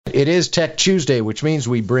It is Tech Tuesday, which means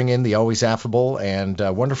we bring in the always affable and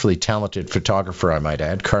wonderfully talented photographer, I might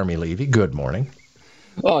add, Carmi Levy. Good morning.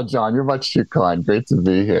 Oh, John, you're much too kind. Great to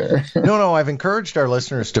be here. No, I've encouraged our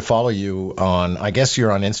listeners to follow you on, I guess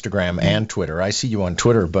you're on Instagram and Twitter. I see you on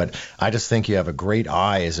Twitter, but I just think you have a great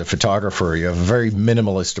eye as a photographer. You have a very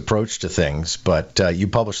minimalist approach to things, but you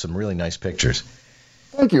publish some really nice pictures.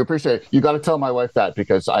 Thank you. Appreciate it. You got to tell my wife that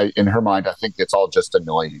because in her mind, I think it's all just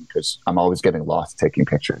annoying because I'm always getting lost taking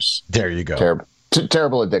pictures. There you go.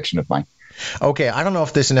 Terrible addiction of mine. Okay, I don't know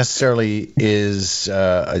if this necessarily is,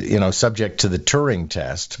 subject to the Turing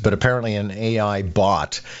test, but apparently an AI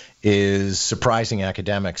bot is surprising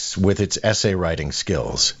academics with its essay writing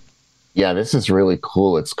skills. Yeah, this is really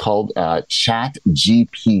cool. It's called Chat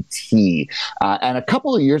GPT. And a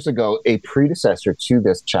couple of years ago, a predecessor to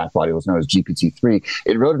this chatbot, it was known as GPT-3,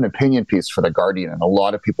 it wrote an opinion piece for The Guardian, and a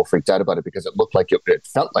lot of people freaked out about it because it looked like it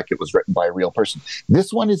felt like it was written by a real person.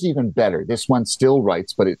 This one is even better. This one still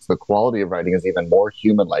writes, but the quality of writing is even more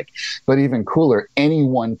human-like. But even cooler,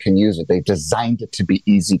 anyone can use it. They designed it to be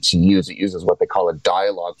easy to use. It uses what they call a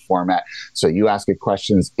dialogue format. So you ask it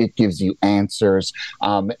questions, it gives you answers,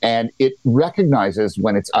 and it recognizes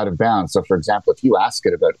when it's out of bounds. So, for example, if you ask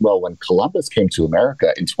it about, well, when Columbus came to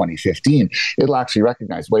America in 2015, it'll actually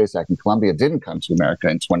recognize, wait a second, Columbia didn't come to America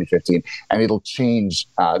in 2015, and it'll change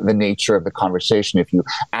the nature of the conversation. If you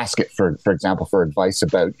ask it, for example, for advice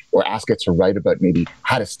about, or ask it to write about maybe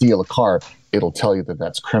how to steal a car, it'll tell you that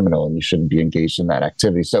that's criminal and you shouldn't be engaged in that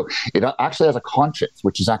activity. So it actually has a conscience,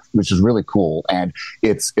 which is really cool. And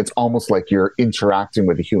it's almost like you're interacting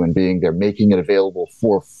with a human being. They're making it available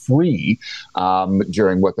for free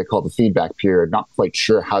during what they call the feedback period. Not quite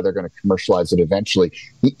sure how they're going to commercialize it eventually.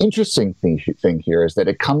 The interesting thing here is that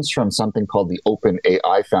it comes from something called the Open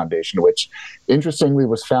AI Foundation, which interestingly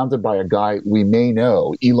was founded by a guy we may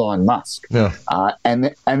know, Elon Musk. Yeah.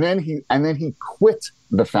 And then he quit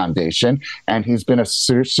the foundation, and he's been a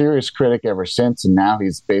serious critic ever since. And now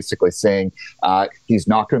he's basically saying he's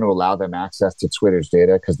not going to allow them access to Twitter's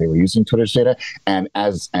data because they were using Twitter's data. And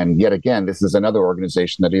yet again, this is another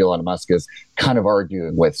organization that Elon Musk is kind of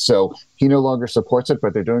arguing with. So he no longer supports it,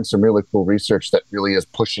 but they're doing some really cool research that really is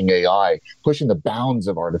pushing AI, pushing the bounds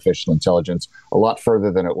of artificial intelligence a lot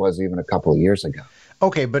further than it was even a couple of years ago.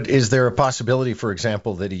 Okay, but is there a possibility, for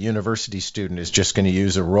example, that a university student is just going to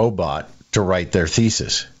use a robot to write their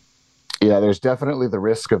thesis? Yeah, there's definitely the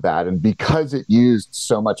risk of that. And because it used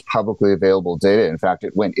so much publicly available data, in fact,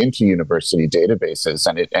 it went into university databases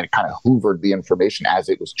and it kind of hoovered the information as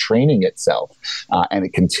it was training itself. And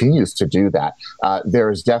it continues to do that.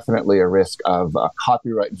 There is definitely a risk of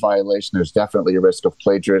copyright violation. There's definitely a risk of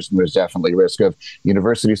plagiarism. There's definitely a risk of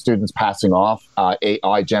university students passing off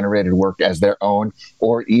AI-generated work as their own,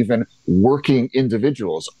 or even working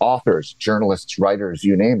individuals, authors, journalists, writers,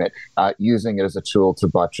 you name it, using it as a tool to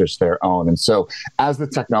buttress their own. And so as the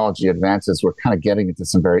technology advances, we're kind of getting into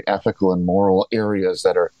some very ethical and moral areas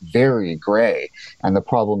that are very gray. And the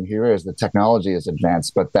problem here is the technology is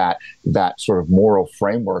advanced, but that sort of moral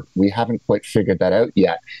framework, we haven't quite figured that out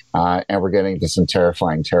yet. And we're getting into some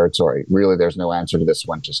terrifying territory. Really, there's no answer to this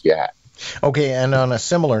one just yet. Okay, and on a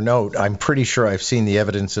similar note, I'm pretty sure I've seen the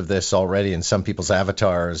evidence of this already in some people's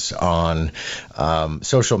avatars on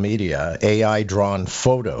social media, AI-drawn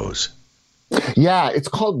photos. Yeah, it's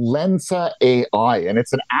called Lensa AI, and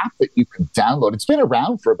it's an app that you can download. It's been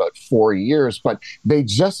around for about 4 years, but they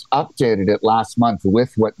just updated it last month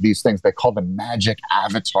with what these things they call the magic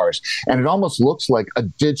avatars. And it almost looks like a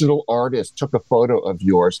digital artist took a photo of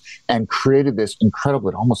yours and created this incredible,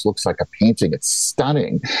 it almost looks like a painting. It's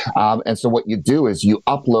stunning. And so what you do is you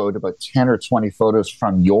upload about 10 or 20 photos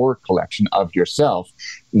from your collection of yourself.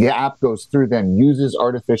 The app goes through, then uses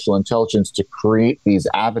artificial intelligence to create these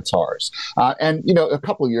avatars. And, a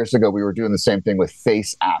couple of years ago, we were doing the same thing with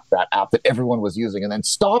Face App, that app that everyone was using and then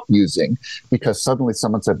stopped using because suddenly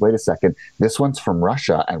someone said, wait a second, this one's from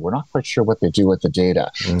Russia and we're not quite sure what they do with the data.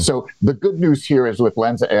 So the good news here is with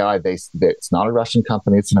Lensa AI, it's not a Russian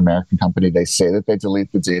company, it's an American company. They say that they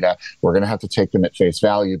delete the data. We're going to have to take them at face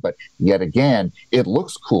value. But yet again, it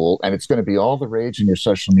looks cool and it's going to be all the rage in your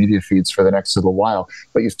social media feeds for the next little while.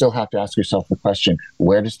 But you still have to ask yourself the question,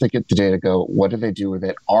 where does they get the data go? What do they do with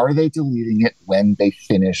it? Are they deleting it when they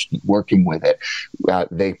finish working with it?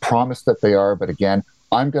 They promise that they are, but again,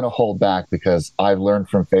 I'm going to hold back because I've learned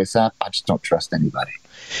from FaceApp, I just don't trust anybody.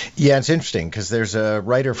 Yeah, it's interesting because there's a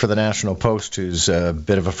writer for the National Post who's a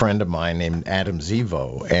bit of a friend of mine named Adam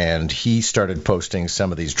Zivo, and he started posting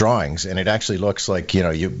some of these drawings, and it actually looks like,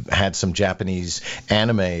 you had some Japanese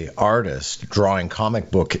anime artist drawing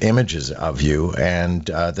comic book images of you, and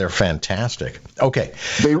they're fantastic. Okay,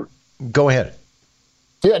 go ahead.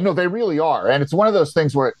 Yeah, no, they really are. And it's one of those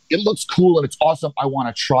things where it looks cool and it's awesome. I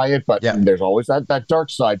want to try it, but there's always that dark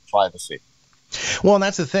side, privacy. Well, and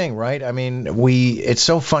that's the thing, right? I mean, it's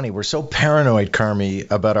so funny. We're so paranoid, Carmi,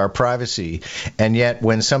 about our privacy. And yet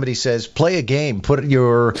when somebody says, play a game, put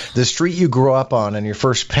the street you grew up on and your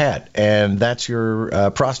first pet, and that's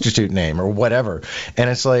your prostitute name or whatever. And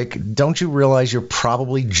it's like, don't you realize you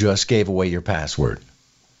probably just gave away your password?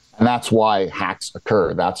 And that's why hacks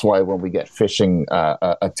occur. That's why when we get phishing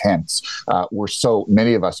attempts,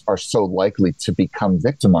 many of us are so likely to become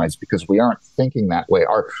victimized because we aren't thinking that way.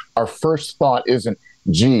 Our first thought isn't,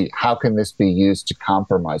 gee, how can this be used to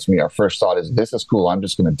compromise me? Our first thought is, this is cool. I'm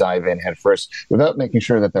just going to dive in head first without making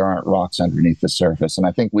sure that there aren't rocks underneath the surface. And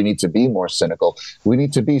I think we need to be more cynical. We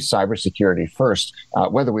need to be cybersecurity first,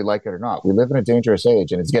 whether we like it or not. We live in a dangerous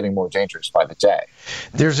age, and it's getting more dangerous by the day.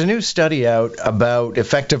 There's a new study out about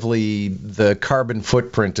effectively the carbon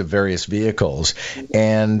footprint of various vehicles.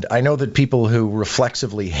 And I know that people who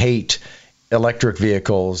reflexively hate electric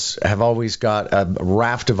vehicles have always got a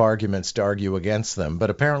raft of arguments to argue against them, but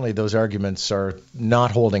apparently those arguments are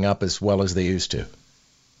not holding up as well as they used to.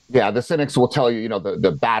 Yeah, the cynics will tell you,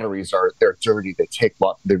 the batteries they're dirty. They take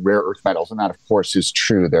the rare earth metals, and that, of course, is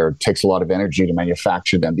true. It takes a lot of energy to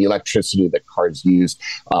manufacture them. The electricity that cars use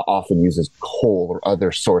often uses coal or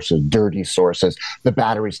other sources, dirty sources. The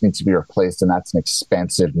batteries need to be replaced, and that's an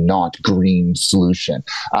expensive, not green solution.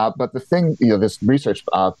 But the thing, this research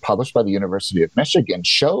published by the University of Michigan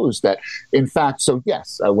shows that, in fact,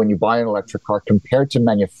 when you buy an electric car compared to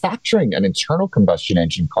manufacturing an internal combustion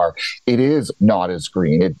engine car, it is not as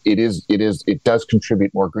green. It does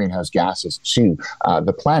contribute more greenhouse gases to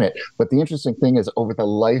the planet. But the interesting thing is, over the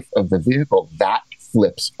life of the vehicle, that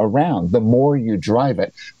flips around. The more you drive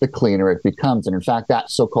it, the cleaner it becomes. And in fact, that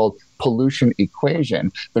so-called pollution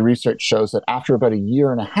equation, the research shows that after about a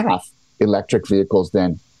year and a half, electric vehicles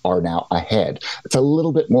then are now ahead. It's a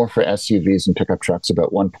little bit more for SUVs and pickup trucks,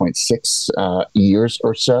 about 1.6 years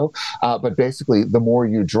or so. But basically, the more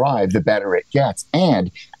you drive, the better it gets. And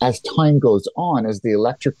as time goes on, as the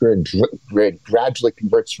electric grid gradually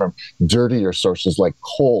converts from dirtier sources like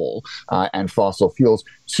coal and fossil fuels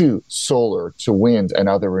to solar, to wind, and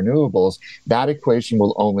other renewables, that equation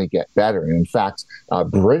will only get better. And in fact,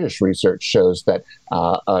 British research shows that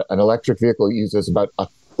an electric vehicle uses about a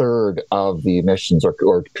third of the emissions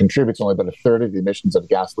or contributes only about a third of the emissions of a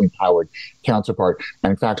gasoline-powered counterpart.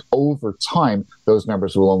 And in fact, over time, those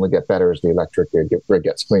numbers will only get better as the electric grid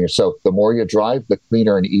gets cleaner. So the more you drive, the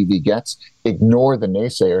cleaner an EV gets. Ignore the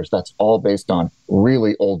naysayers. That's all based on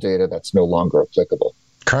really old data that's no longer applicable.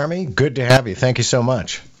 Carmi, good to have you. Thank you so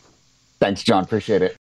much. Thanks, John. Appreciate it.